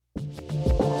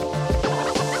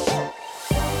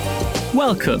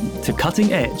Welcome to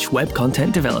Cutting Edge Web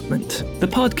Content Development, the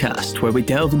podcast where we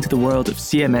delve into the world of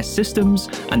CMS systems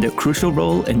and their crucial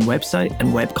role in website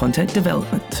and web content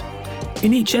development.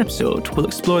 In each episode, we'll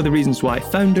explore the reasons why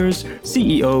founders,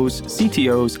 CEOs,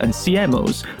 CTOs, and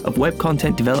CMOs of web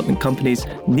content development companies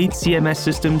need CMS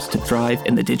systems to thrive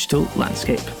in the digital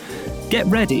landscape. Get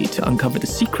ready to uncover the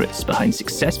secrets behind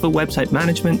successful website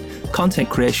management, content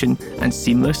creation, and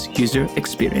seamless user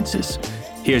experiences.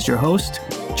 Here's your host,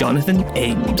 Jonathan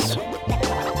Ames.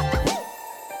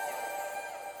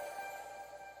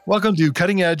 Welcome to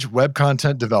Cutting Edge Web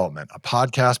Content Development, a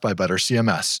podcast by Better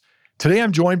CMS. Today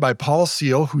I'm joined by Paul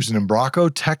Seal, who's an Embraco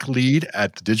tech lead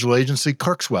at the digital agency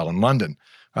ClerksWell in London.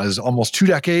 Has almost 2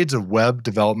 decades of web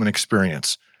development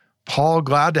experience. Paul,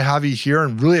 glad to have you here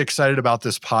and really excited about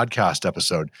this podcast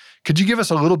episode. Could you give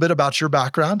us a little bit about your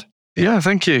background? Yeah,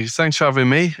 thank you. Thanks for having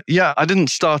me. Yeah, I didn't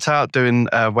start out doing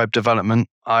web development.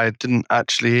 I didn't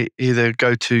actually either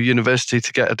go to university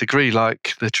to get a degree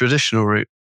like the traditional route.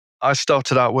 I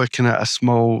started out working at a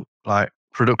small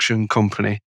production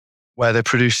company where they're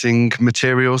producing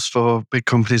materials for big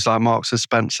companies like Marks and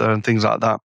Spencer and things like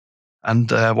that. And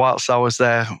whilst I was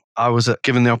there, I was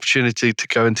given the opportunity to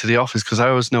go into the office because I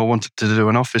always knew I wanted to do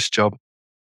an office job.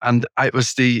 And it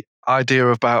was the idea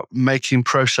about making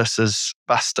processes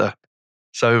faster.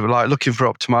 So looking for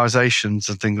optimizations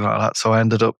and things like that. So I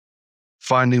ended up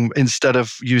finding, instead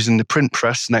of using the print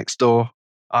press next door,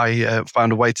 I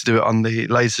found a way to do it on the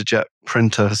LaserJet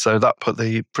printer. So that put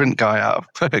the print guy out of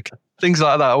work. Things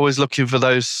like that, always looking for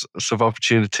those sort of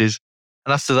opportunities.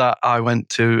 And after that, I went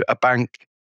to a bank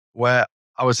where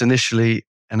I was initially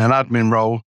in an admin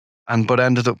role, but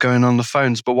ended up going on the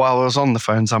phones. But while I was on the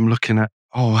phones, I'm looking at,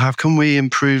 how can we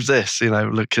improve this?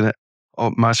 Looking at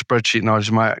my spreadsheet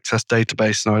knowledge, my Access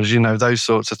database knowledge, those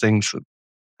sorts of things.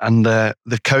 And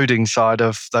the coding side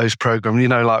of those programs,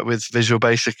 like with Visual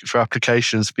Basic for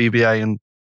applications, VBA, and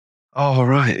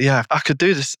I could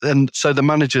do this. And so the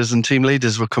managers and team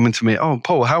leaders were coming to me,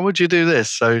 Paul, how would you do this?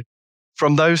 So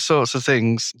from those sorts of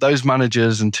things, those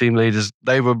managers and team leaders,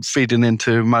 they were feeding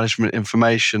into management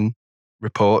information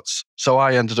reports. So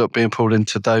I ended up being pulled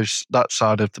into that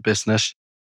side of the business.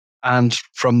 And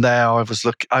from there, I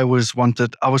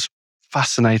was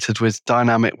fascinated with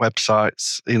dynamic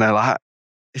websites.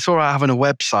 It's all right having a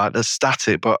website that's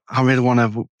static, but I really want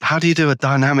to, how do you do a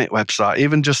dynamic website?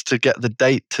 Even just to get the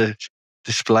date to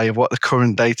display what the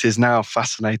current date is now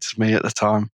fascinated me at the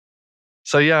time.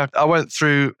 So yeah, I went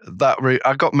through that route.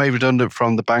 I got made redundant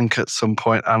from the bank at some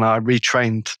point and I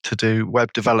retrained to do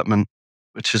web development,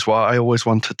 which is what I always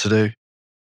wanted to do.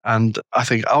 And I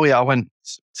think, I went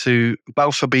to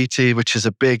Balfour Beatty, which is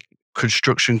a big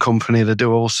construction company. They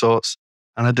do all sorts.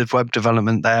 And I did web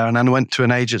development there. And then I went to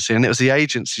an agency. And it was the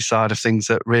agency side of things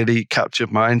that really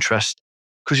captured my interest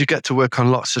because you get to work on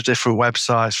lots of different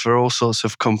websites for all sorts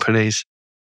of companies.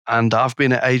 And I've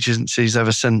been at agencies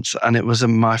ever since. And it was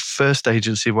in my first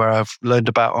agency where I've learned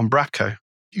about Embraco.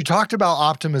 You talked about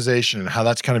optimization and how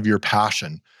that's kind of your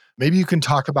passion. Maybe you can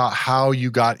talk about how you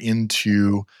got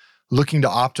into looking to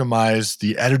optimize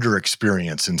the editor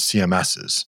experience in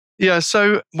CMSs. Yeah,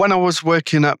 so when I was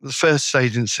working at the first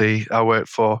agency I worked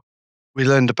for, we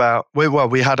learned about,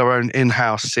 we had our own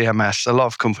in-house CMS. A lot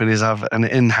of companies have an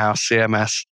in-house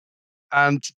CMS.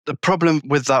 And the problem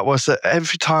with that was that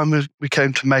every time we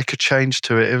came to make a change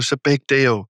to it, it was a big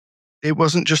deal. It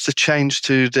wasn't just a change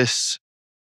to this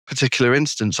particular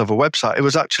instance of a website. It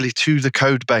was actually to the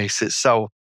code base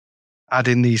itself,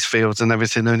 adding these fields and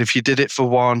everything. And if you did it for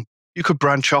one, you could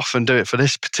branch off and do it for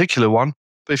this particular one.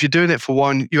 But if you're doing it for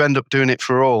one, you end up doing it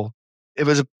for all. It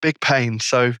was a big pain.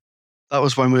 So that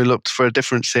was when we looked for a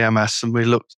different CMS and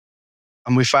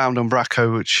we found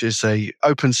Embraco, which is a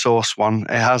open source one.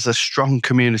 It has a strong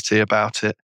community about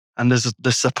it and there's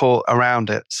the support around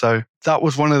it. So that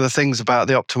was one of the things about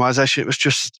the optimization. It was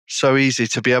just so easy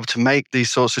to be able to make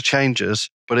these sorts of changes,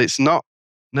 but it's not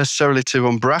necessarily to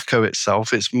Embraco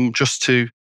itself. It's just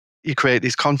you create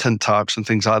these content types and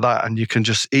things like that. And you can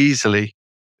just easily,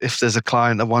 if there's a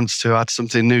client that wants to add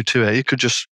something new to it, you could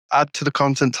just add to the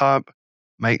content type,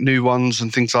 make new ones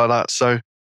and things like that. So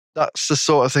that's the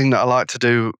sort of thing that I like to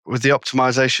do with the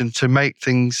optimization to make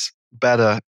things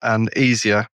better and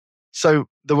easier. So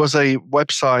there was a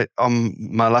website on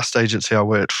my last agency I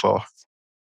worked for.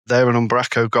 They're an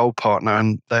Embraco Gold partner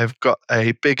and they've got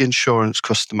a big insurance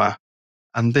customer.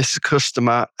 And this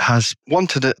customer has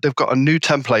wanted it. They've got a new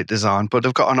template design, but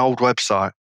they've got an old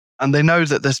website. And they know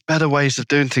that there's better ways of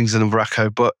doing things in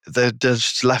Embraco, but they're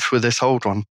just left with this old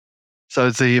one.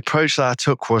 So the approach that I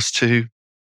took was to,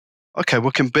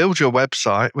 we can build your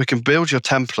website, we can build your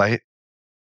template,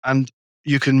 and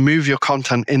you can move your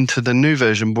content into the new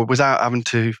version, but without having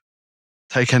to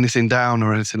take anything down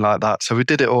or anything like that. So we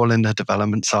did it all in the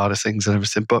development side of things and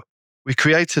everything. But we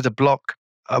created a block.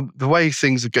 The way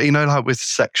things are, like with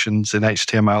sections in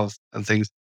HTML and things,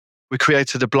 we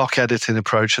created a block editing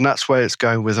approach, and that's where it's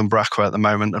going with Umbraco at the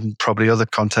moment, and probably other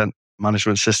content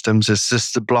management systems. It's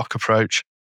just the block approach.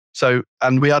 So,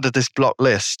 and we added this block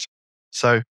list.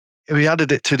 So we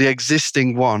added it to the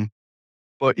existing one,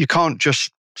 but you can't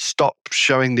just stop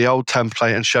showing the old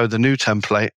template and show the new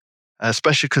template,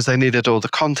 especially because they needed all the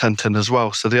content in as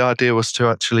well. So the idea was to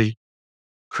actually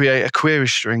create a query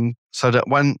string so that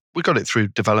when we got it through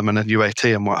development and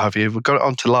UAT and what have you, we got it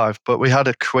onto live, but we had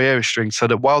a query string so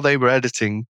that while they were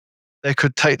editing, they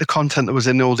could take the content that was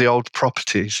in all the old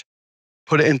properties,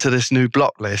 put it into this new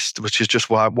block list, which is just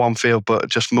one field, but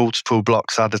just multiple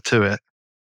blocks added to it.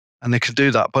 And they could do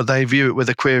that, but they view it with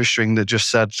a query string that just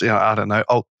said, I don't know,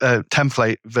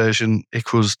 template version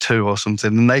equals 2 or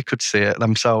something, and they could see it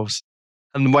themselves.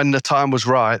 And when the time was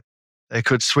right, they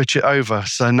could switch it over.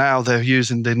 So now they're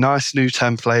using the nice new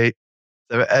template.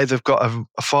 They've got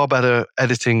a far better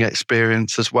editing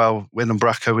experience as well with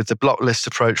Umbraco with the block list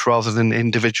approach rather than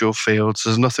individual fields.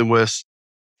 There's nothing worse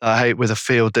I hate with a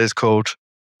field that's called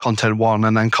content 1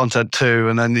 and then content 2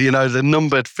 and then, the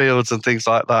numbered fields and things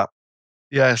like that.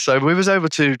 Yeah, so we was able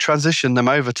to transition them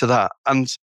over to that. And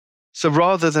so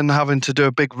rather than having to do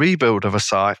a big rebuild of a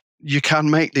site, you can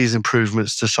make these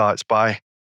improvements to sites by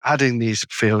adding these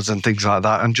fields and things like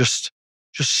that and just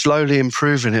slowly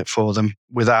improving it for them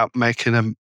without making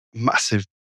a massive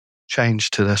change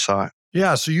to their site.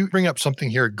 Yeah, so you bring up something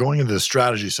here, going into the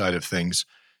strategy side of things.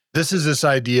 This is this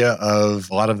idea of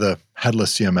a lot of the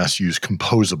headless CMS use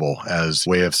composable as a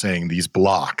way of saying these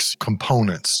blocks,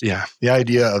 components. Yeah. The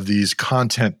idea of these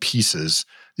content pieces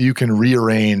that you can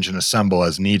rearrange and assemble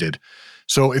as needed.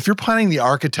 So if you're planning the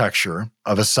architecture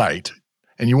of a site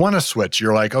and you want to switch,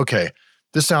 you're like, okay,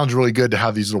 this sounds really good to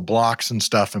have these little blocks and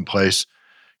stuff in place.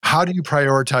 How do you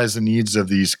prioritize the needs of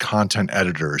these content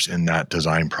editors in that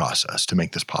design process to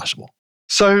make this possible?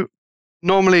 So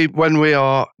normally when we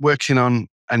are working on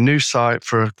a new site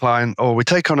for a client, or we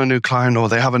take on a new client, or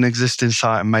they have an existing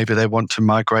site and maybe they want to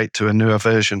migrate to a newer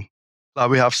version. Like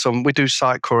we do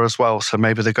Sitecore as well. So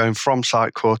maybe they're going from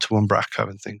Sitecore to Umbraco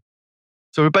and things.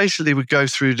 So we go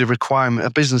through the requirement, a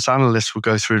business analyst will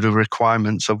go through the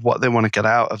requirements of what they want to get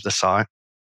out of the site.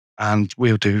 And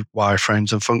we'll do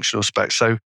wireframes and functional specs.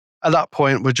 So at that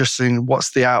point, we're just seeing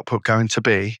what's the output going to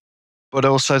be. But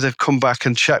also they've come back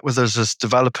and checked with us as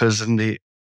developers and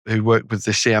who work with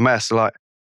the CMS, like,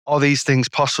 are these things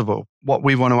possible? What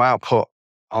we want to output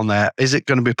on there, is it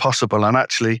going to be possible? And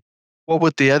actually, what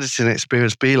would the editing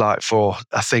experience be like for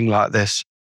a thing like this?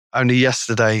 Only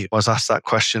yesterday I was asked that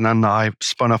question and I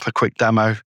spun up a quick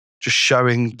demo just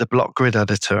showing the block grid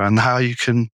editor and how you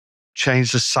can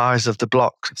change the size of the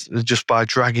block just by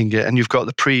dragging it. And you've got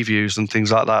the previews and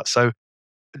things like that. So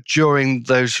during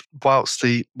those, whilst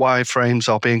the wireframes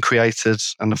are being created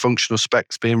and the functional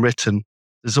specs being written,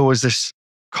 there's always this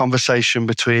conversation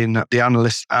between the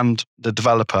analyst and the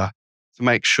developer to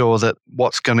make sure that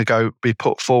what's going to be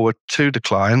put forward to the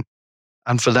client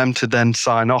and for them to then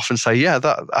sign off and say, yeah,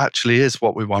 that actually is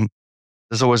what we want.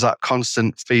 There's always that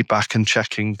constant feedback and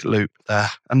checking loop there.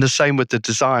 And the same with the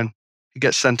design. It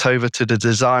gets sent over to the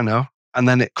designer and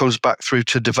then it comes back through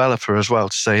to developer as well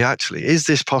to say, actually, is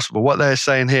this possible? What they're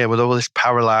saying here with all this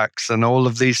parallax and all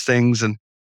of these things, and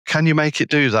can you make it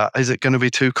do that? Is it going to be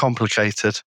too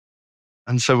complicated?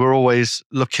 And so we're always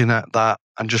looking at that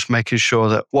and just making sure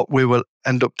that what we will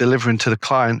end up delivering to the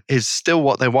client is still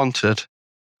what they wanted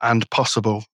and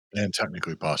possible. And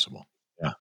technically possible.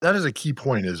 Yeah. That is a key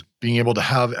point, is being able to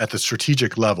have at the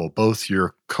strategic level, both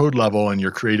your code level and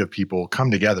your creative people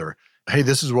come together. Hey,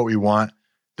 this is what we want.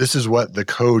 This is what the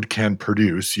code can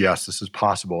produce. Yes, this is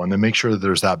possible. And then make sure that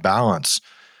there's that balance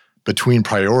between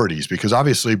priorities, because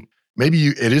obviously maybe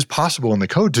it is possible in the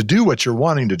code to do what you're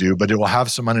wanting to do, but it will have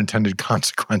some unintended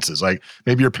consequences. Like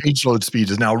maybe your page load speed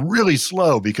is now really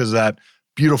slow because of that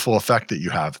beautiful effect that you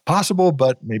have. Possible,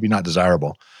 but maybe not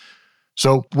desirable.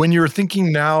 So when you're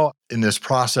thinking now in this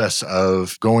process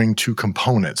of going to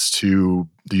components, to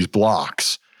these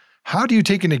blocks, how do you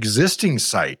take an existing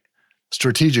site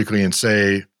strategically and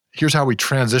say, here's how we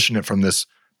transition it from this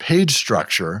page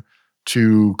structure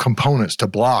to components, to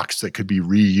blocks that could be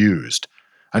reused?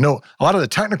 I know a lot of the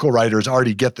technical writers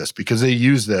already get this because they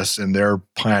use this in their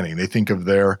planning. They think of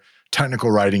their technical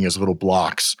writing as little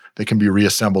blocks that can be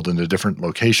reassembled into different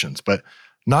locations. But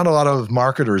not a lot of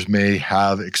marketers may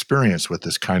have experience with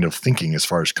this kind of thinking as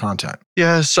far as content.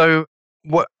 Yeah, so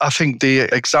what I think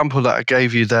the example that I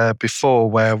gave you there before,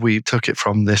 where we took it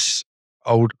from this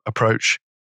old approach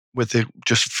with the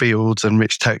just fields and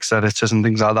rich text editors and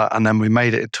things like that. And then we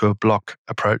made it into a block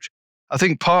approach. I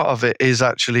think part of it is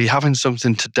actually having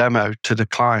something to demo to the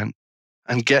client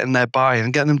and getting their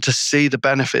buy-in, getting them to see the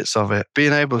benefits of it.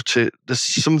 Being able to, there's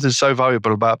something so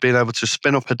valuable about being able to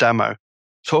spin up a demo,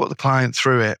 talk the client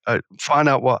through it, find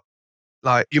out what,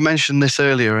 like you mentioned this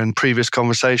earlier in previous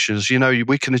conversations,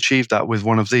 we can achieve that with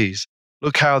one of these.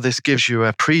 Look how this gives you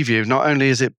a preview. Not only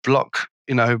is it blocks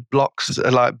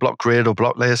like block grid or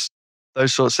block list,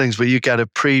 those sorts of things, but you get a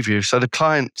preview. So the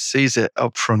client sees it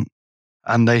up front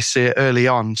and they see it early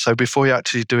on. So before you're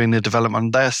actually doing the development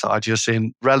on their side, you're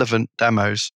seeing relevant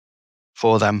demos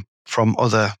for them from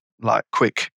other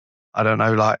quick,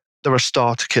 there are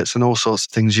starter kits and all sorts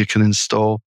of things you can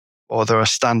install, or there are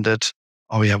standard,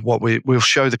 we'll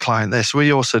show the client this.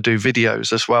 We also do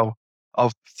videos as well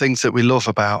of things that we love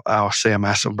about our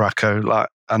CMS and Umbraco,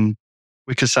 and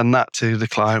we can send that to the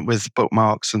client with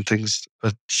bookmarks and things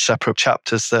for separate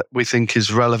chapters that we think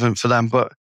is relevant for them.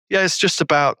 But yeah, it's just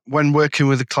about when working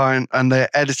with the client and they're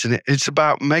editing it, it's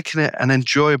about making it an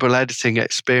enjoyable editing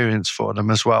experience for them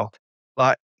as well.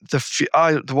 What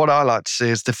I like to see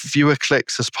is the fewer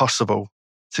clicks as possible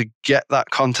to get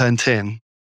that content in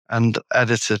and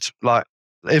edited. Like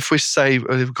if we say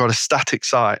we've got a static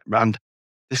site and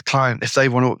this client, if they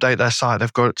want to update their site,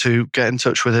 they've got to get in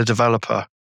touch with a developer.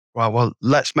 Right, well,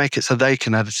 let's make it so they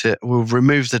can edit it. We'll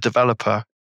remove the developer.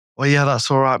 Well, yeah, that's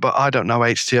all right, but I don't know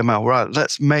HTML. Right,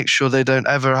 let's make sure they don't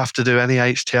ever have to do any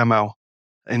HTML.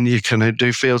 And you can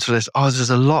do fields for this. Oh, there's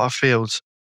a lot of fields.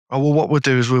 Oh, well, what we'll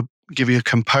do is we'll give you a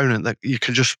component that you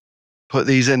can just put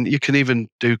these in. You can even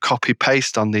do copy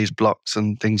paste on these blocks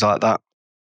and things like that.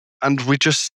 And we're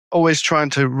just always trying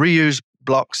to reuse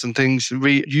blocks and things,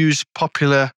 reuse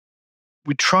popular.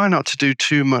 We try not to do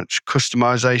too much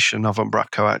customization of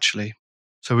Umbraco, actually.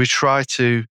 So we try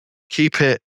to keep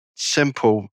it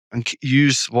simple and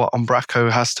use what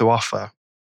Umbraco has to offer.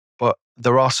 But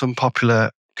there are some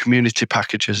popular community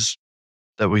packages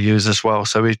that we use as well.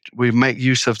 So we make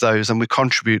use of those and we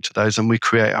contribute to those and we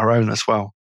create our own as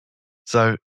well.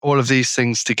 So all of these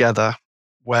things together,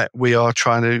 where we are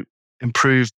trying to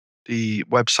improve the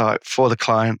website for the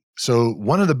client. So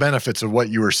one of the benefits of what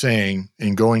you were saying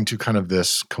in going to kind of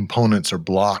this components or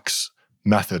blocks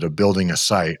method of building a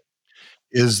site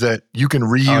is that you can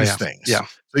reuse things. Yeah.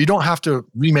 So you don't have to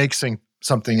remake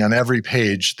something on every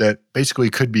page that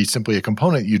basically could be simply a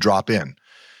component you drop in.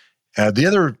 The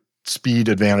other speed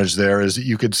advantage there is that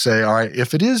you could say, all right,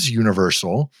 if it is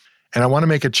universal and I want to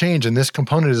make a change and this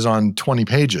component is on 20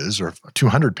 pages or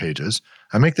 200 pages,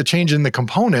 I make the change in the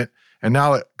component and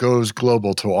now it goes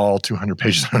global to all 200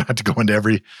 pages. I don't have to go into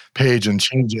every page and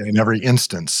change it in every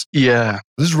instance. Yeah.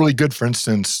 This is really good, for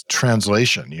instance,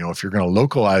 translation. If you're going to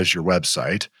localize your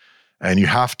website and you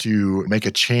have to make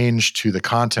a change to the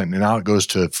content and now it goes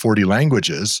to 40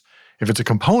 languages, if it's a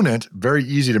component, very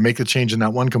easy to make a change in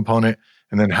that one component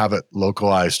and then have it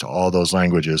localized to all those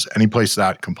languages, any place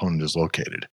that component is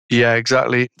located. Yeah,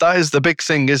 exactly. That is the big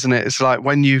thing, isn't it? It's like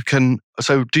when you can,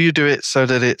 so do you do it so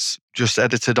that it's just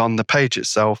edited on the page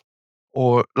itself?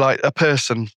 Or like a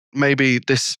person, maybe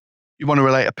you want to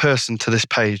relate a person to this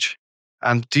page.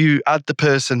 And do you add the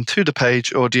person to the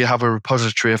page or do you have a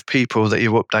repository of people that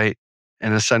you update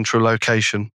in a central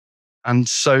location? And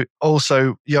so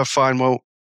also you'll find, well,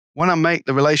 when I make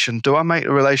the relation, do I make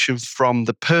the relation from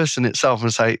the person itself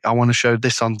and say, I want to show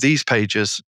this on these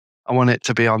pages? I want it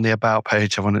to be on the about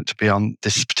page. I want it to be on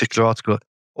this particular article.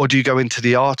 Or do you go into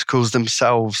the articles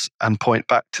themselves and point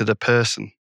back to the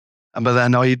person? But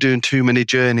then are you doing too many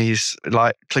journeys,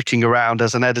 like clicking around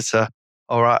as an editor?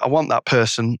 All right, I want that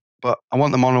person, but I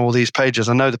want them on all these pages.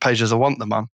 I know the pages I want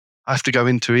them on. I have to go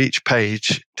into each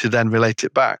page to then relate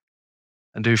it back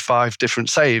and do 5 different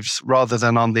saves rather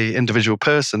than on the individual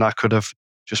person. I could have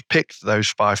just picked those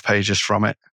 5 pages from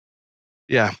it.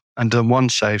 Yeah, and done one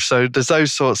save. So there's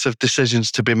those sorts of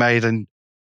decisions to be made, and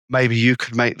maybe you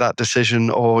could make that decision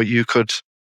or you could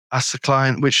ask the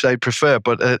client which they prefer.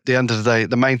 But at the end of the day,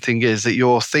 the main thing is that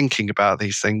you're thinking about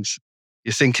these things.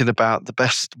 You're thinking about the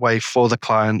best way for the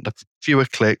client, the fewer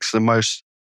clicks, the most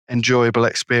enjoyable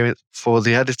experience for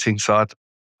the editing side.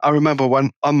 I remember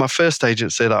when on my first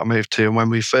agency that I moved to, and when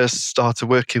we first started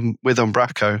working with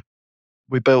Umbraco,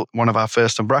 we built one of our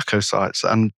first Umbraco sites,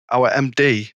 and our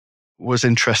MD was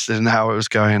interested in how it was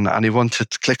going, and he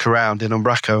wanted to click around in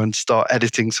Umbraco and start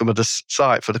editing some of the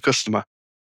site for the customer.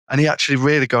 And he actually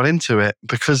really got into it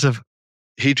because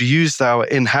he'd used our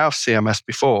in-house CMS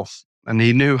before, and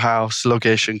he knew how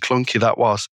sluggish and clunky that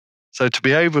was. So to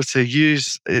be able to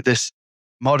use this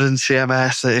modern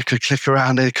CMS that he could click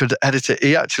around and he could edit it,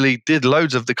 he actually did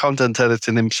loads of the content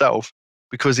editing himself.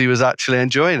 because he was actually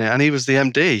enjoying it. And he was the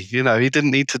MD, he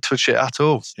didn't need to touch it at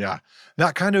all. Yeah.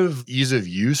 That kind of ease of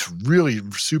use, really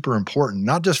super important,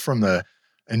 not just from the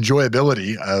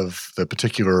enjoyability of the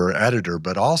particular editor,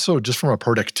 but also just from a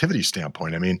productivity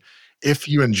standpoint. I mean, if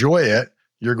you enjoy it,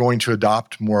 you're going to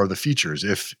adopt more of the features.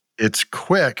 If it's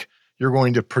quick, you're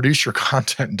going to produce your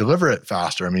content and deliver it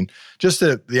faster. I mean, just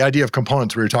the idea of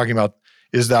components we were talking about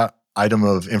is that item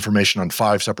of information on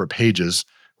 5 separate pages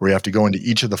where you have to go into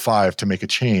each of the 5 to make a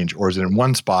change, or is it in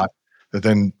one spot that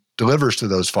then delivers to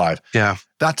those 5? Yeah.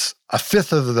 That's a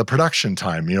fifth of the production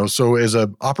time, So as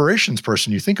an operations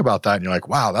person, you think about that and you're like,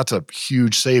 wow, that's a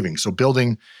huge saving. So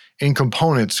building in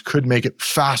components could make it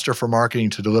faster for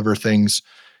marketing to deliver things.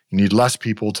 You need less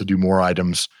people to do more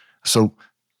items. So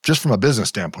just from a business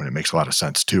standpoint, it makes a lot of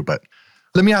sense too. But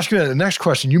let me ask you the next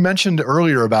question. You mentioned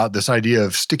earlier about this idea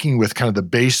of sticking with kind of the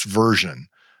base version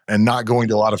and not going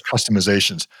to a lot of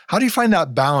customizations. How do you find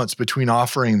that balance between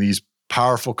offering these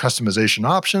powerful customization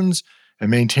options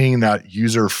and maintaining that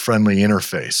user-friendly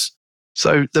interface?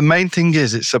 So the main thing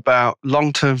is it's about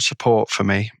long-term support for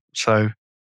me. So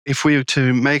if we were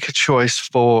to make a choice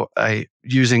for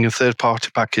using a third-party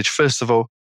package, first of all,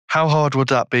 how hard would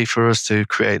that be for us to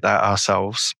create that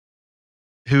ourselves?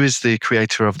 Who is the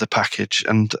creator of the package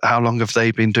and how long have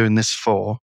they been doing this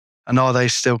for? And are they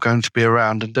still going to be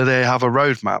around? And do they have a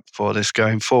roadmap for this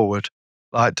going forward?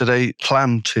 Like, do they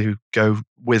plan to go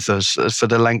with us for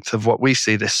the length of what we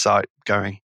see this site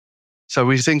going? So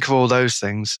we think of all those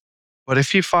things. But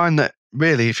if you find that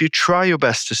really, if you try your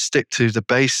best to stick to the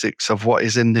basics of what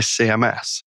is in this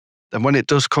CMS, then when it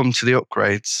does come to the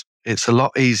upgrades, it's a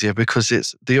lot easier because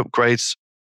the upgrades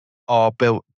are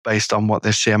built based on what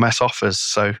this CMS offers.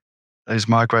 So those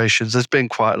migrations, there's been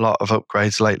quite a lot of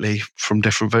upgrades lately from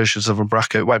different versions of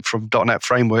Umbraco. It went from .NET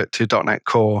Framework to .NET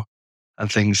Core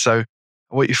and things. So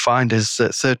what you find is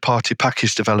that third-party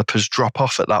package developers drop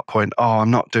off at that point. Oh,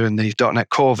 I'm not doing the .NET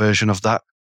Core version of that.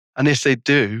 And if they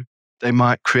do, they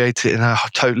might create it in a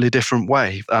totally different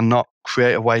way and not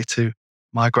create a way to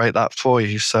migrate that for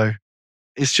you. So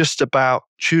it's just about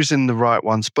choosing the right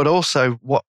ones. But also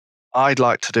what I'd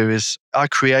like to do is I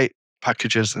create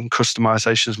packages and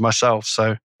customizations myself.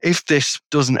 So if this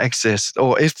doesn't exist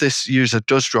or if this user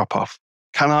does drop off,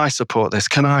 can I support this?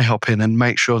 Can I hop in and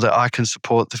make sure that I can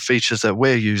support the features that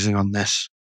we're using on this?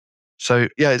 So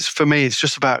yeah, for me, it's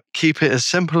just about keep it as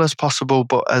simple as possible,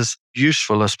 but as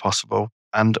useful as possible.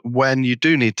 And when you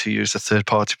do need to use a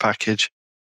third-party package,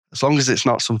 as long as it's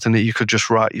not something that you could just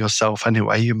write yourself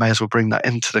anyway, you may as well bring that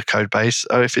into the code base.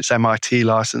 Or if it's MIT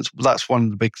license, that's one of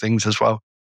the big things as well,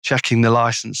 checking the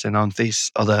licensing on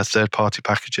these other third-party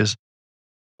packages.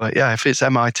 But yeah, if it's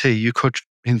MIT, you could,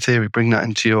 in theory, bring that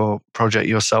into your project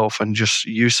yourself and just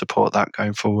you support that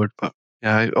going forward. But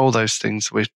yeah, all those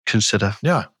things we consider.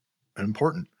 Yeah,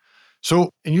 important. So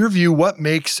in your view, what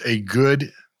makes a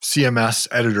good CMS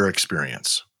editor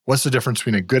experience? What's the difference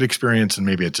between a good experience and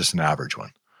maybe it's just an average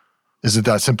one? Is it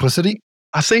that simplicity?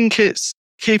 I think it's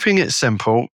keeping it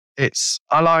simple.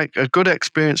 I like a good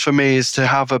experience for me is to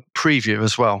have a preview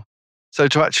as well. So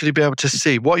to actually be able to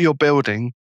see what you're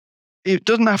building, it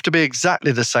doesn't have to be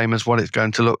exactly the same as what it's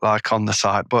going to look like on the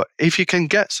site. But if you can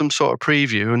get some sort of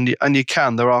preview, and you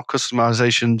can, there are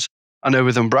customizations, I know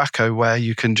with Umbraco, where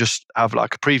you can just have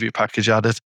like a preview package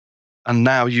added, and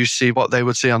now you see what they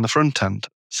would see on the front end.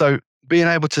 So being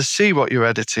able to see what you're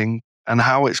editing and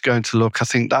how it's going to look, I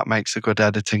think that makes a good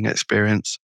editing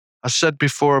experience. I said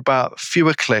before about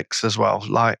fewer clicks as well.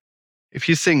 Like if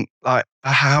you think like,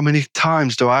 how many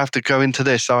times do I have to go into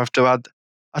this? I have to add.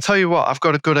 I tell you what, I've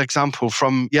got a good example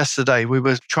from yesterday. We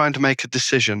were trying to make a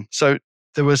decision. So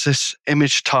there was this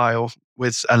image tile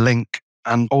with a link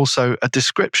and also a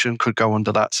description could go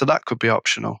under that. So that could be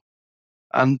optional.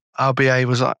 And RBA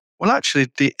was like, well, actually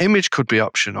the image could be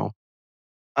optional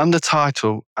and the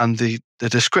title and the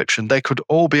description, they could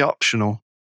all be optional.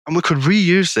 And we could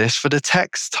reuse this for the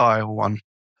text tile one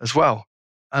as well.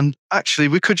 And actually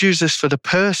we could use this for the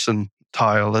person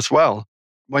tile as well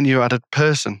when you added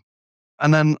person.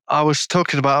 And then I was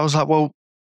like, well,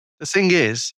 the thing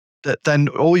is that then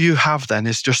all you have then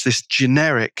is just this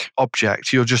generic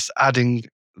object. You're just adding,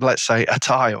 let's say, a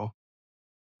tile.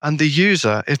 And the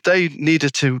user, if they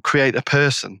needed to create a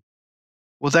person,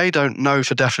 well, they don't know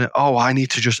for definite, oh, I need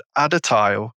to just add a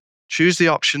tile, choose the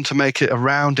option to make it a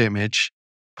round image,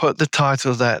 put the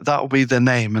title there, that'll be the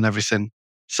name and everything.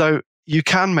 So you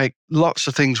can make lots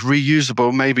of things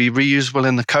reusable, maybe reusable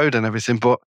in the code and everything,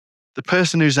 but the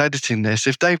person who's editing this,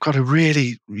 if they've got to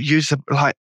really use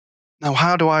now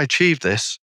how do I achieve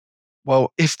this?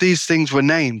 Well, if these things were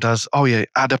named as, oh yeah,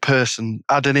 add a person,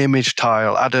 add an image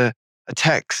tile, add a a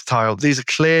text tile. These are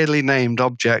clearly named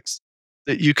objects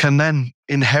that you can then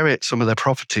inherit some of their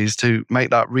properties to make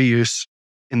that reuse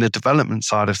in the development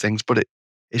side of things. But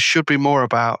it should be more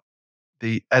about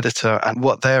the editor and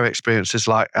what their experience is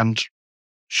like, and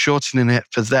shortening it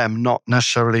for them, not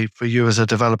necessarily for you as a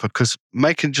developer. Because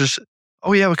making just,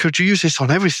 oh yeah, we could use this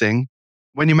on everything.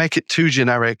 When you make it too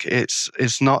generic,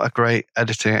 it's not a great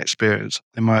editing experience,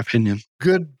 in my opinion.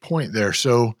 Good point there.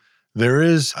 So there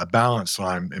is a balance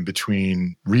line in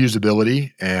between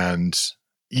reusability and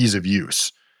ease of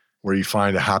use, where you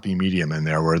find a happy medium in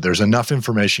there where there's enough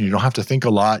information. You don't have to think a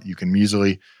lot. You can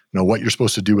easily know what you're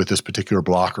supposed to do with this particular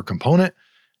block or component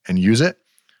and use it.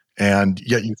 And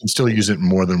yet you can still use it in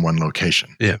more than one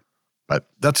location. Yeah. But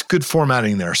that's good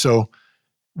formatting there. So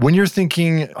when you're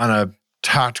thinking on a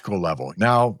tactical level,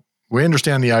 now we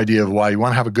understand the idea of why you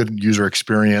want to have a good user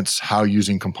experience, how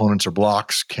using components or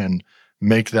blocks can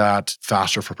make that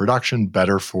faster for production,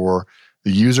 better for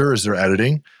the user as they're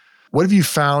editing. What have you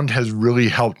found has really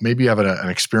helped? Maybe you have an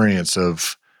experience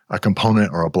of a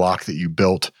component or a block that you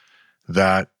built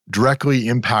that directly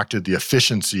impacted the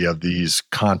efficiency of these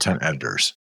content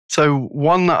editors. So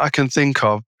one that I can think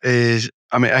of is,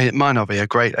 I mean, it might not be a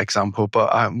great example,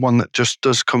 but one that just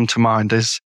does come to mind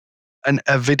is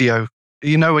a video.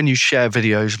 You know, when you share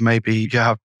videos, maybe you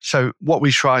have, so what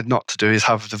we tried not to do is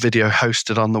have the video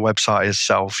hosted on the website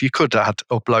itself. You could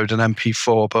upload an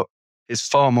MP4, but it's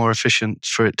far more efficient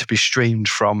for it to be streamed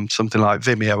from something like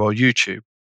Vimeo or YouTube.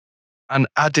 And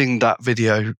adding that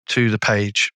video to the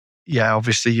page, yeah,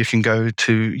 obviously you can go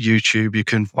to YouTube, you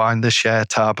can find the share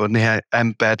tab on the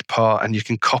embed part, and you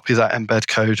can copy that embed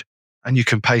code and you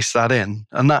can paste that in.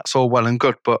 And that's all well and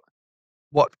good. But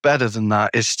what's better than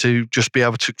that is to just be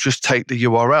able to just take the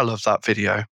URL of that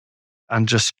video and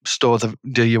just store the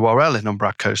URL in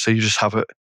Umbraco. So you just have it.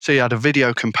 So you had a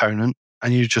video component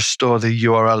and you just store the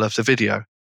URL of the video.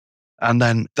 And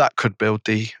then that could build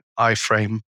the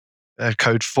iframe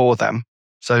code for them.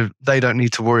 So they don't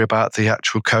need to worry about the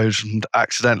actual code and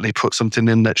accidentally put something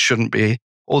in that shouldn't be.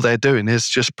 All they're doing is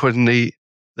just putting the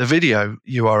video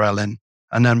URL in.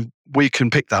 And then we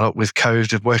can pick that up with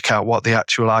code and work out what the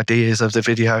actual ID is of the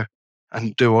video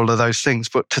and do all of those things.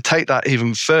 But to take that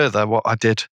even further, what I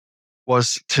did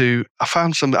was I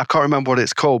found something, I can't remember what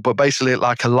it's called, but basically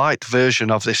like a light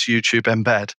version of this YouTube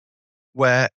embed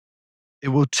where it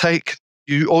will take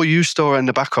you, all you store in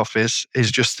the back office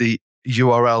is just the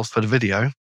URL for the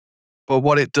video. But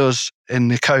what it does in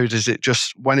the code is it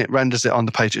just, when it renders it on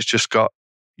the page, it's just got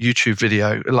YouTube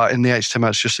video. Like in the HTML,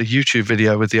 it's just a YouTube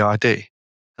video with the ID.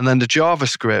 And then the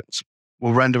JavaScript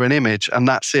will render an image and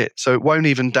that's it. So it won't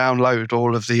even download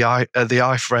all of the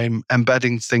iframe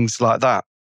embedding, things like that,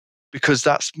 because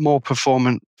that's more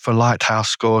performant for Lighthouse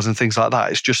scores and things like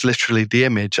that. It's just literally the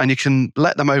image, and you can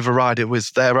let them override it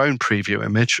with their own preview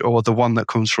image or the one that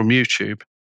comes from YouTube.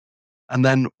 And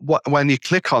then when you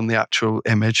click on the actual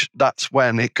image, that's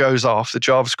when it goes off, the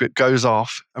JavaScript goes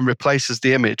off and replaces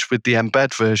the image with the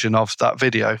embed version of that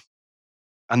video.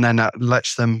 And then that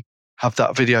lets them have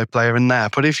that video player in there.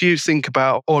 But if you think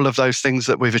about all of those things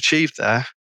that we've achieved there,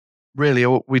 really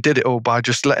we did it all by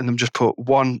just letting them just put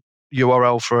one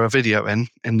URL for a video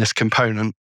in this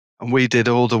component. And we did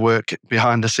all the work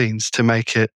behind the scenes to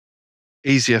make it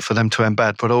easier for them to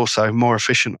embed, but also more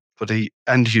efficient for the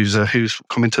end user who's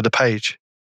coming to the page.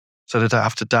 So they don't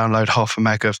have to download half a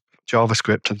meg of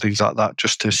JavaScript and things like that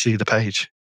just to see the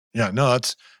page. Yeah, no,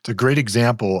 it's a great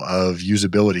example of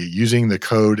usability, using the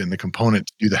code and the component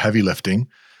to do the heavy lifting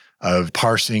of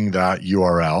parsing that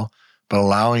URL, but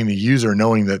allowing the user,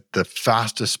 knowing that the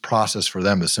fastest process for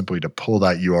them is simply to pull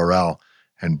that URL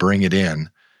and bring it in,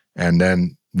 and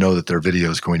then know that their video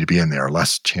is going to be in there,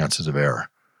 less chances of error.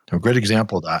 So a great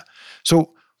example of that.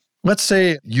 So let's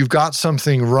say you've got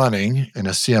something running in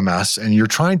a CMS and you're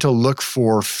trying to look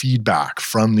for feedback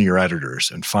from your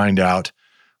editors and find out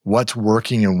what's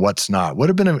working and what's not. What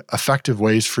have been effective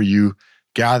ways for you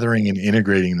gathering and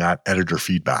integrating that editor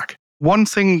feedback? One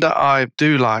thing that I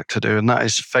do like to do, and that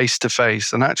is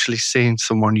face-to-face and actually seeing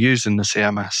someone using the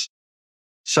CMS.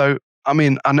 So, I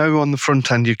mean, I know on the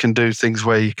front end you can do things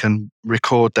where you can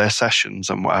record their sessions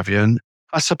and what have you. And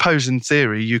I suppose in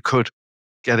theory you could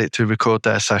get it to record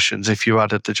their sessions if you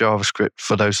added the JavaScript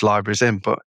for those libraries in.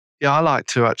 But yeah, I like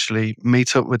to actually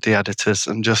meet up with the editors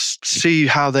and just see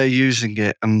how they're using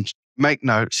it and make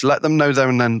notes, let them know there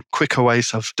and then quicker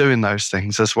ways of doing those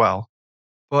things as well.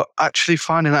 But actually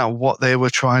finding out what they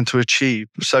were trying to achieve.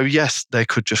 So yes, they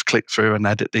could just click through and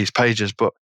edit these pages,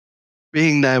 but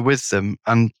being there with them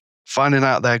and finding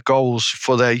out their goals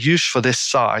for their use for this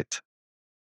site,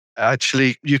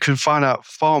 actually you can find out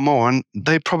far more, and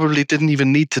they probably didn't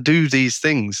even need to do these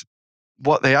things.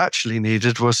 what they actually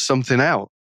needed was something else.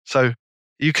 So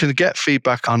you can get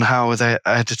feedback on how their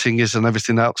editing is and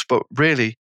everything else, but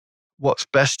really what's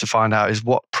best to find out is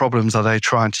what problems are they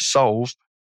trying to solve,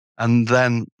 and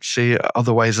then see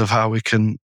other ways of how we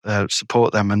can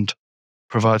support them and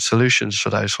provide solutions for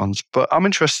those ones. But I'm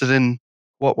interested in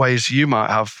what ways you might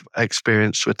have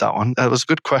experience with that one. That was a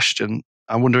good question.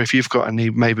 I wonder if you've got any,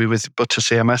 maybe with Butter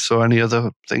CMS or any other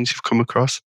things you've come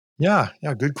across. Yeah,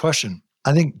 good question.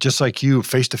 I think just like you,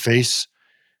 face-to-face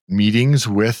meetings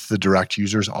with the direct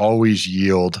users always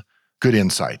yield good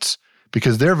insights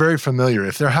because they're very familiar.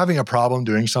 If they're having a problem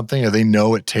doing something or they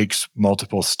know it takes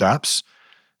multiple steps,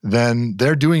 then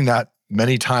they're doing that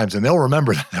many times and they'll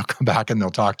remember that. They'll come back and they'll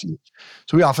talk to you.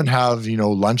 So we often have,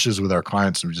 lunches with our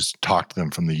clients and we just talk to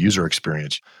them from the user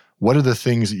experience. What are the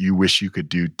things that you wish you could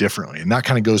do differently? And that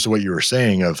kind of goes to what you were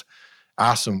saying of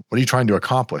ask them, what are you trying to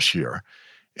accomplish here?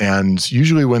 And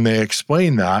usually when they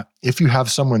explain that, if you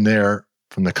have someone there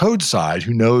from the code side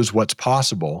who knows what's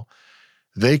possible,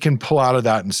 they can pull out of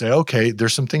that and say, okay,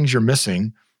 there's some things you're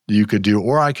missing that you could do,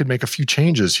 or I could make a few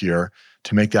changes here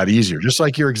to make that easier. Just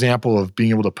like your example of being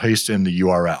able to paste in the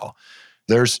URL.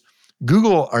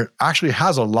 Google actually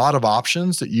has a lot of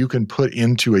options that you can put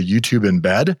into a YouTube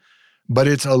embed, but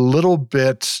it's a little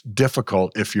bit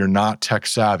difficult if you're not tech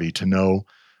savvy to know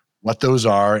what those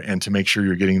are and to make sure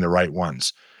you're getting the right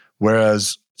ones.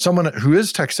 Whereas someone who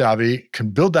is tech savvy can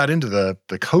build that into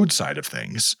the code side of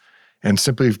things and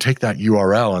simply take that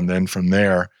URL and then from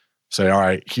there say, all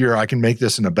right, here I can make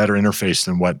this in a better interface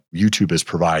than what YouTube has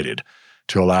provided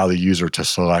to allow the user to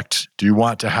select, do you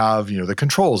want to have the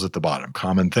controls at the bottom,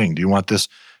 common thing? Do you want this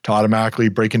to automatically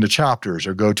break into chapters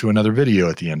or go to another video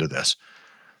at the end of this?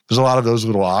 There's a lot of those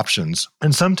little options.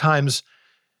 And sometimes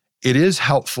it is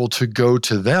helpful to go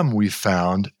to them, we've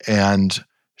found, and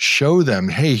show them,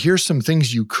 hey, here's some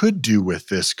things you could do with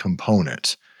this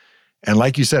component. And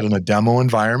like you said, in a demo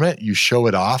environment, you show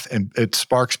it off and it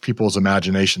sparks people's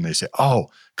imagination. They say, oh,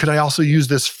 could I also use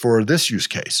this for this use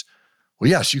case? Well,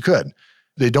 yes, you could.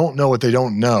 They don't know what they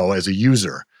don't know as a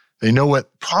user. They know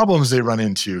what problems they run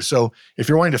into. So if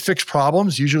you're wanting to fix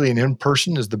problems, usually an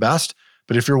in-person is the best.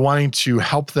 But if you're wanting to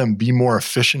help them be more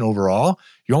efficient overall,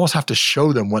 you almost have to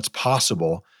show them what's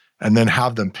possible and then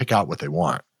have them pick out what they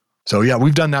want. So yeah,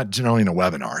 we've done that generally in a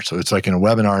webinar. So it's like in a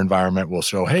webinar environment, we'll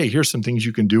show, hey, here's some things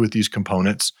you can do with these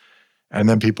components. And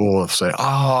then people will say,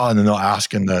 and then they'll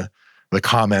ask in the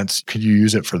comments, could you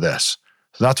use it for this?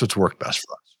 So that's what's worked best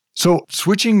for us. So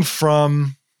switching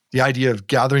from the idea of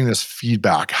gathering this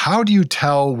feedback, how do you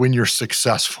tell when you're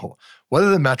successful? What are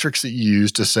the metrics that you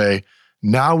use to say,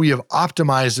 now we have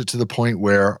optimized it to the point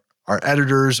where our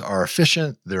editors are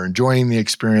efficient, they're enjoying the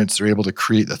experience, they're able to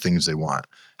create the things they want?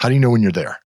 How do you know when you're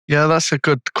there? Yeah, that's a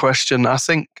good question. I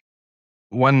think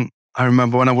I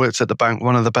remember when I worked at the bank,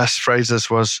 one of the best phrases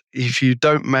was, if you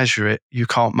don't measure it, you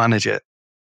can't manage it.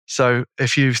 So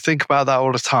if you think about that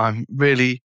all the time,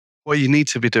 really what you need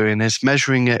to be doing is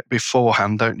measuring it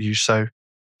beforehand, don't you? So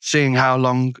seeing how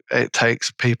long it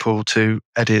takes people to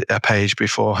edit a page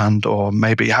beforehand, or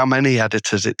maybe how many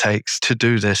editors it takes to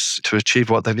do this, to achieve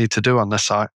what they need to do on the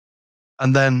site.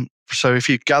 And then, so if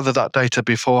you gather that data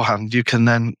beforehand, you can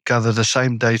then gather the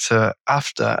same data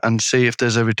after and see if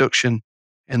there's a reduction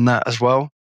in that as well.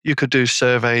 You could do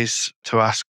surveys to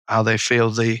ask how they feel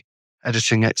the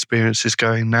editing experience is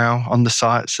going now on the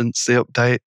site since the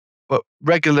update. But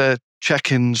regular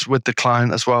check-ins with the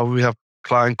client as well. We have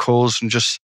client calls and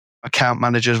just account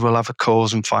managers will have a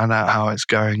calls and find out how it's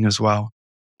going as well.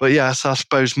 But yes, I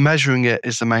suppose measuring it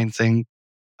is the main thing.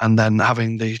 And then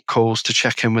having the calls to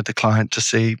check in with the client to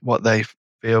see what they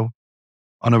feel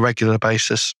on a regular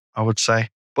basis, I would say.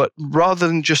 But rather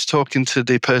than just talking to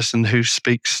the person who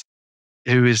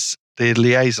is the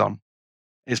liaison,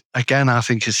 again, I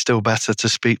think it's still better to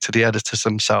speak to the editors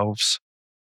themselves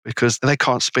because they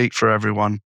can't speak for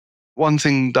everyone. One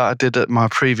thing that I did at my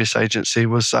previous agency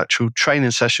was actual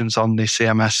training sessions on the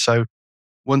CMS. So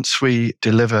once we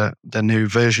deliver the new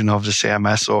version of the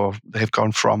CMS, or they've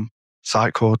gone from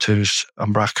Sitecore to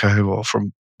Umbraco or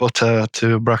from Butter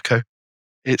to Umbraco,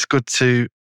 it's good to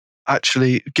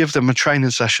actually give them a training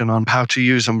session on how to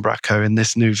use Umbraco in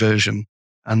this new version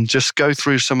and just go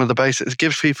through some of the basics. It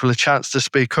gives people a chance to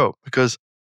speak up because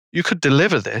you could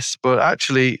deliver this, but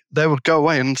actually they would go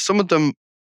away and some of them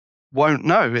won't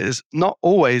know. It is not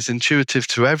always intuitive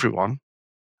to everyone.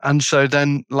 And so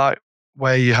then, like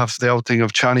where you have the old thing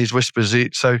of Chinese whispers,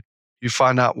 so you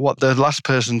find out what the last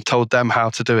person told them how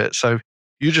to do it. So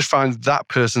you just find that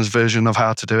person's version of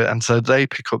how to do it. And so they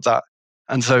pick up that.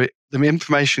 And so the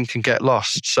information can get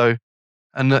lost. So,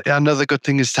 and another good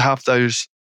thing is to have those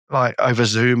like over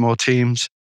Zoom or Teams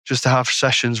just to have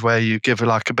sessions where you give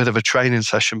like a bit of a training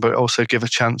session, but also give a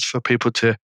chance for people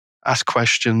to ask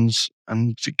questions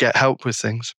and to get help with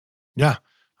things. Yeah,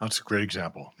 that's a great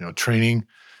example. Training,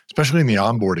 especially in the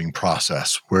onboarding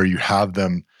process, where you have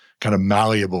them kind of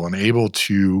malleable and able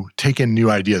to take in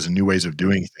new ideas and new ways of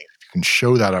doing things. If you can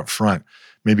show that up front,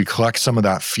 maybe collect some of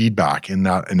that feedback in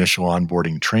that initial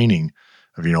onboarding training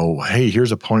of, hey,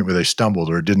 here's a point where they stumbled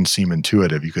or it didn't seem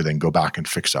intuitive. You could then go back and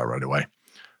fix that right away.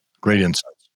 Great insights.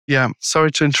 Yeah,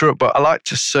 sorry to interrupt, but I like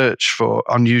to search for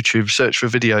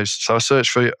videos. So I search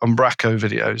for Umbraco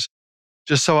videos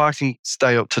just so I can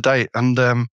stay up to date. And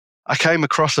I came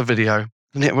across a video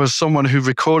and it was someone who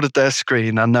recorded their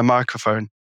screen and their microphone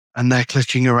and they're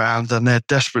clicking around and they're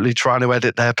desperately trying to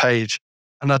edit their page.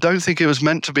 And I don't think it was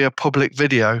meant to be a public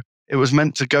video. It was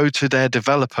meant to go to their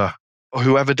developer or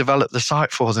whoever developed the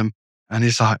site for them. And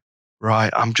he's like,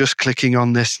 right, I'm just clicking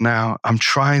on this now. I'm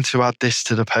trying to add this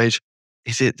to the page.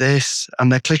 Is it this?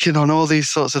 And they're clicking on all these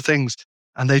sorts of things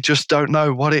and they just don't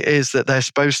know what it is that they're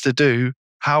supposed to do.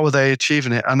 How are they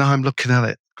achieving it? And I'm looking at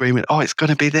it, screaming, oh, it's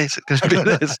going to be this, it's going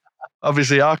to be this.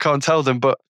 Obviously, I can't tell them,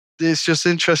 but it's just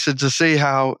interesting to see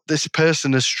how this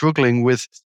person is struggling with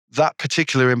that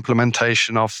particular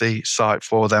implementation of the site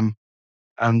for them.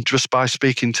 And just by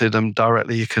speaking to them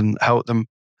directly, you can help them.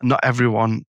 And not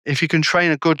everyone, if you can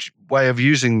train a good way of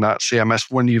using that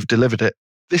CMS when you've delivered it,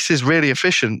 this is really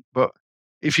efficient. But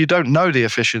if you don't know the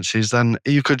efficiencies, then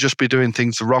you could just be doing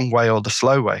things the wrong way or the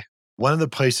slow way. One of the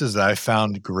places that I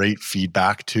found great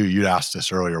feedback too, you'd asked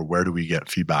this earlier, where do we get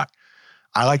feedback?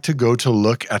 I like to go to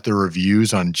look at the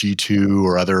reviews on G2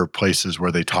 or other places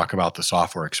where they talk about the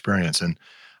software experience. And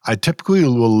I typically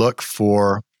will look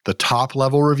for the top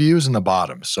level reviews and the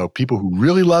bottom. So people who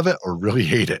really love it or really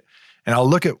hate it. And I'll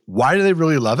look at why do they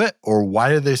really love it or why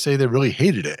did they say they really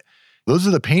hated it? Those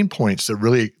are the pain points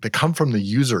that come from the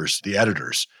users, the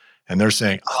editors. And they're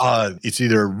saying, it's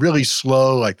either really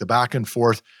slow, like the back and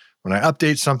forth. When I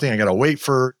update something, I got to wait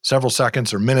for several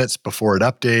seconds or minutes before it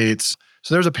updates.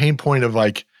 So there's a pain point of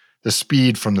like the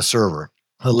speed from the server,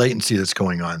 the latency that's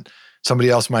going on.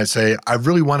 Somebody else might say, I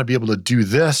really want to be able to do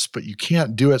this, but you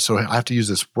can't do it. So I have to use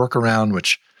this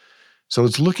workaround, so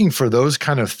it's looking for those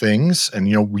kind of things. And,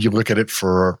 we look at it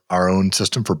for our own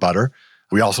system for Butter.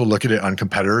 We also look at it on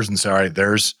competitors and say, all right,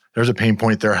 there's a pain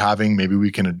point they're having. Maybe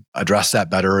we can address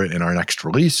that better in our next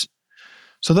release.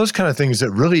 So those kind of things that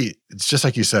really, it's just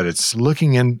like you said, it's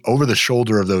looking in over the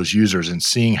shoulder of those users and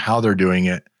seeing how they're doing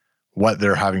it, what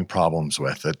they're having problems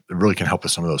with. It really can help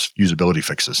with some of those usability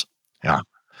fixes. Yeah.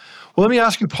 Well, let me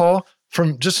ask you, Paul,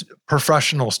 from just a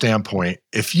professional standpoint,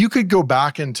 if you could go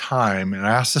back in time, and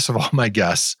I ask this of all my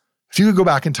guests, if you could go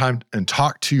back in time and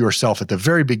talk to yourself at the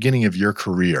very beginning of your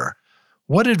career,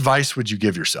 what advice would you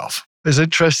give yourself? It's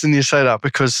interesting you say that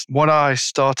because what I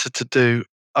started to do,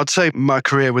 I'd say my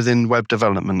career within web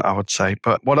development, I would say.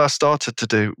 But what I started to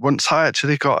do, once I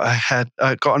actually got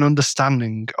an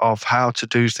understanding of how to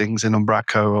do things in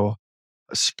Umbraco or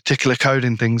particular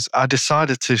coding things, I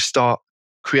decided to start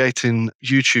creating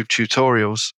YouTube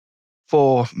tutorials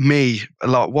for me.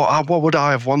 What would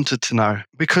I have wanted to know?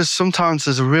 Because sometimes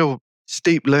there's a real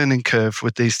steep learning curve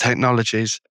with these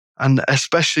technologies. And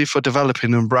especially for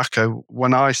developing Umbraco,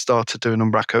 when I started doing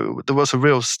Umbraco, there was a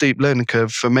real steep learning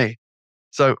curve for me.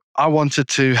 So I wanted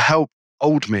to help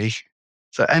old me.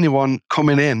 So anyone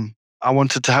coming in, I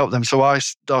wanted to help them. So I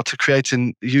started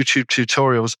creating YouTube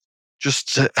tutorials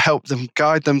just to help them,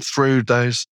 guide them through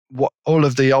all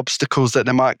of the obstacles that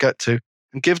they might get to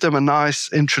and give them a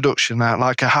nice introduction,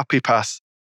 like a happy path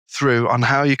through on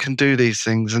how you can do these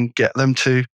things and get them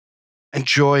to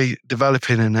enjoy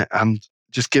developing in it and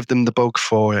just give them the bug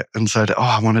for it and say,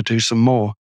 I want to do some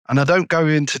more. And I don't go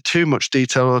into too much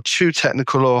detail or too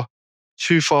technical or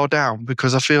too far down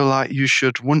because I feel like you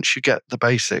should, once you get the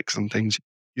basics and things,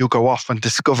 you'll go off and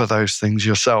discover those things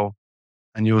yourself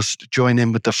and you'll join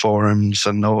in with the forums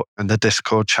and the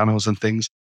Discord channels and things.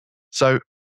 So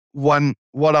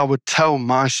what I would tell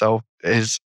myself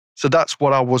is, so that's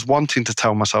what I was wanting to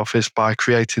tell myself is by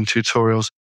creating tutorials.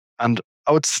 And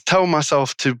I would tell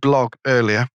myself to blog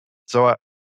earlier. So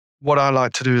what I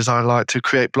like to do is I like to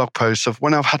create blog posts of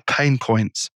when I've had pain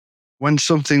points, when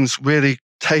something's really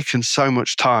taken so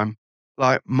much time.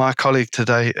 Like my colleague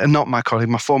today, and not my colleague,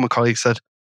 my former colleague said,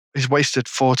 he's wasted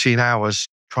 14 hours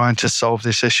trying to solve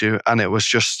this issue and it was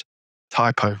just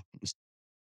typo.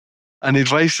 And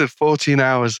he'd wasted 14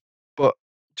 hours. But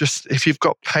just if you've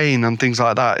got pain and things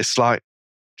like that, it's like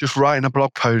just writing a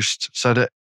blog post so that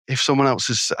if someone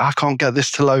else I can't get this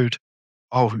to load.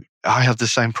 Oh, I have the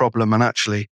same problem. And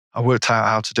actually, I worked out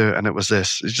how to do it and it was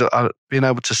this. It's just, being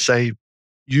able to save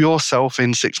yourself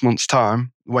in 6 months'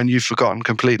 time when you've forgotten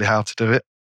completely how to do it,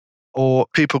 or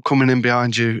people coming in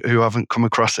behind you who haven't come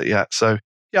across it yet. So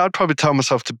yeah, I'd probably tell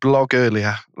myself to blog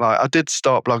earlier. Like I did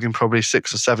start blogging probably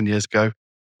 6 or 7 years ago,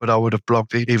 but I would have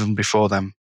blogged even before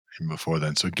then.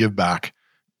 So give back,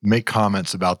 make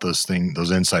comments about those things,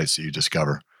 those insights that you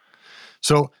discover.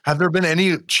 So have there been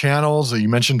any channels that you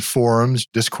mentioned, forums,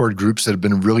 Discord groups that have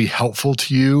been really helpful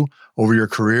to you over your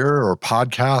career, or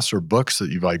podcasts or books that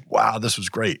you've like, wow, this was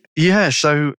great? Yeah.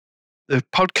 So the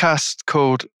podcast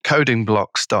called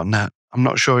codingblocks.net. I'm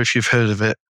not sure if you've heard of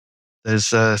it. There's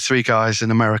 3 guys in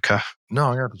America.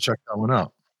 No, I have to check that one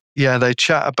out. Yeah, they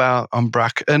chat about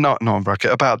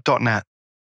about .NET.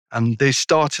 And they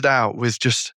started out with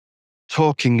just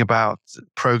talking about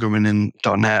programming in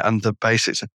 .NET and the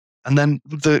basics. And then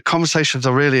the conversations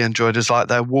I really enjoyed is like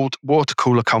their water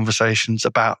cooler conversations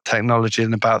about technology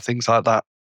and about things like that.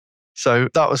 So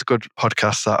that was a good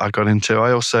podcast that I got into.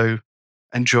 I also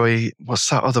enjoy, what's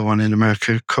that other one in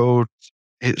America called?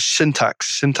 It's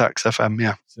Syntax FM,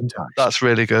 yeah. Syntax. That's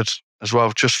really good as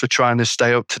well, just for trying to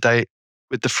stay up to date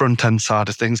with the front end side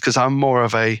of things, because I'm more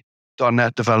of a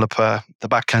 .NET developer, the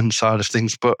back end side of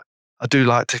things, but I do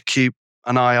like to keep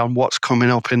an eye on what's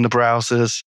coming up in the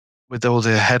browsers with all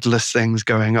the headless things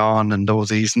going on and all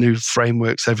these new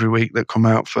frameworks every week that come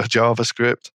out for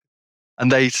JavaScript.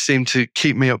 And they seem to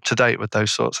keep me up to date with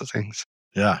those sorts of things.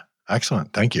 Yeah,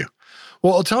 excellent. Thank you.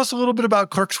 Well, tell us a little bit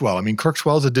about ClerksWell. I mean,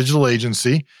 ClerksWell is a digital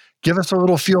agency. Give us a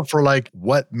little feel for like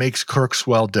what makes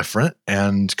ClerksWell different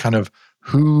and kind of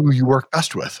who you work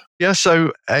best with. Yeah,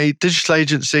 so a digital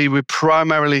agency, we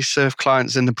primarily serve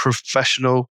clients in the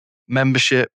professional,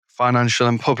 membership, financial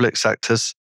and public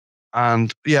sectors.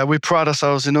 And yeah, we pride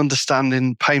ourselves in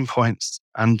understanding pain points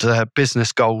and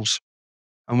business goals.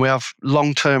 And we have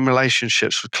long-term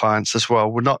relationships with clients as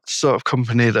well. We're not the sort of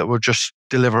company that will just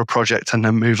deliver a project and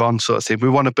then move on sort of thing. We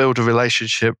want to build a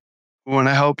relationship. We want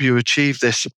to help you achieve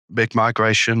this big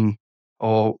migration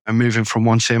or moving from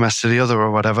one CMS to the other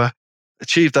or whatever.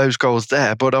 Achieve those goals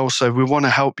there, but also we want to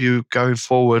help you going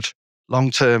forward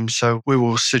long-term. So we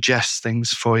will suggest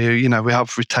things for you. You know, we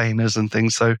have retainers and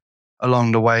things. So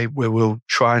along the way, we will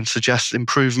try and suggest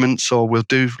improvements, or we'll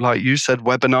do, like you said,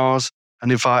 webinars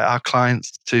and invite our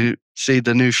clients to see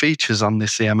the new features on the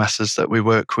CMSs that we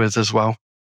work with as well.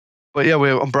 But yeah,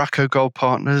 we're Umbraco Gold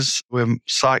partners, we're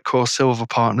Sitecore Silver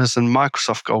partners and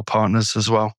Microsoft Gold partners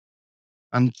as well.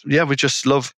 And yeah, we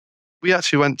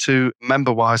actually went to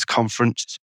MemberWise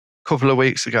conference a couple of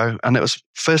weeks ago, and it was the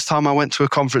first time I went to a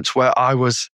conference where I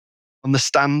was on the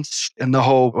stands in the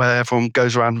hall where everyone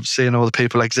goes around seeing all the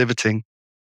people exhibiting.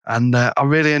 And I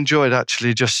really enjoyed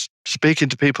actually just speaking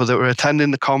to people that were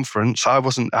attending the conference. I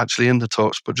wasn't actually in the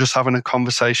talks, but just having a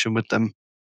conversation with them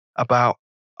about,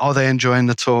 are they enjoying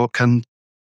the talk and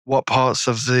what parts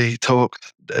of the talk,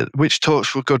 which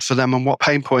talks were good for them and what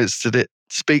pain points did it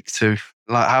speak to?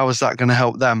 Like, how is that going to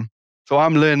help them? So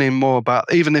I'm learning more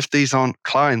about, even if these aren't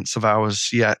clients of ours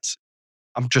yet,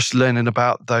 I'm just learning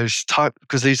about those types,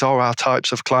 because these are our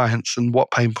types of clients and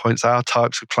what pain points our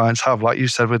types of clients have. Like you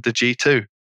said with the G2,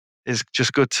 it's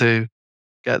just good to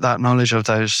get that knowledge of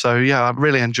those. So yeah, I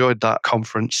really enjoyed that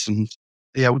conference, and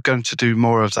yeah, we're going to do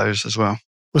more of those as well.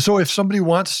 Well, so if somebody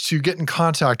wants to get in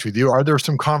contact with you, are there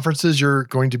some conferences you're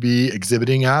going to be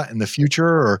exhibiting at in the future,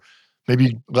 or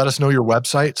maybe let us know your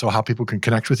website so how people can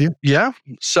connect with you? Yeah.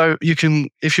 So you can,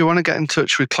 if you want to get in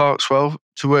touch with ClerksWell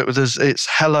to work with us, it's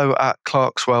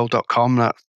hello@clarkswell.com.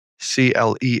 That's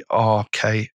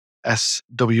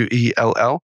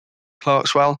CLERKSWELL.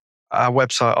 ClerksWell. Our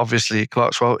website, obviously,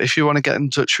 ClerksWell. If you want to get in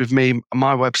touch with me,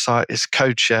 my website is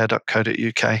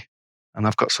codeshare.co.uk. And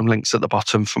I've got some links at the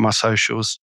bottom for my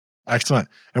socials. Excellent.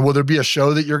 And will there be a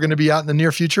show that you're going to be at in the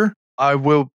near future? I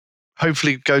will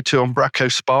hopefully go to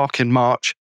Umbraco Spark in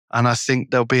March. And I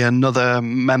think there'll be another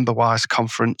MemberWise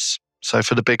conference. So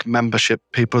for the big membership,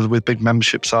 people with big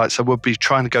membership sites, I will be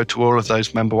trying to go to all of those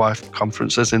MemberWise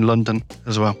conferences in London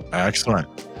as well. Excellent.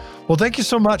 Well, thank you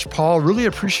so much, Paul. Really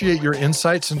appreciate your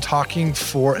insights and talking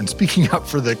for and speaking up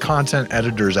for the content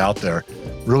editors out there.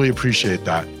 Really appreciate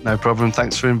that. No problem.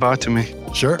 Thanks for inviting me.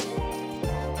 Sure.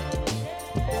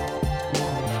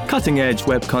 Cutting Edge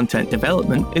Web Content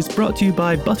Development is brought to you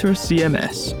by Butter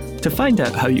CMS. To find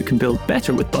out how you can build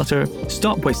better with Butter,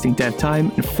 stop wasting dev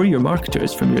time, and free your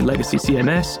marketers from your legacy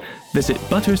CMS, visit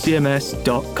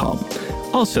buttercms.com.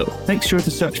 Also, make sure to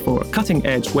search for Cutting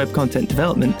Edge Web Content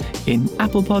Development in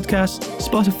Apple Podcasts,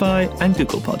 Spotify, and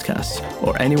Google Podcasts,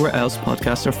 or anywhere else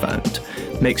podcasts are found.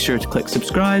 Make sure to click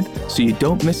subscribe so you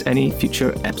don't miss any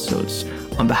future episodes.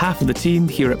 On behalf of the team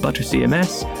here at Butter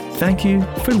CMS, thank you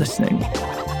for listening.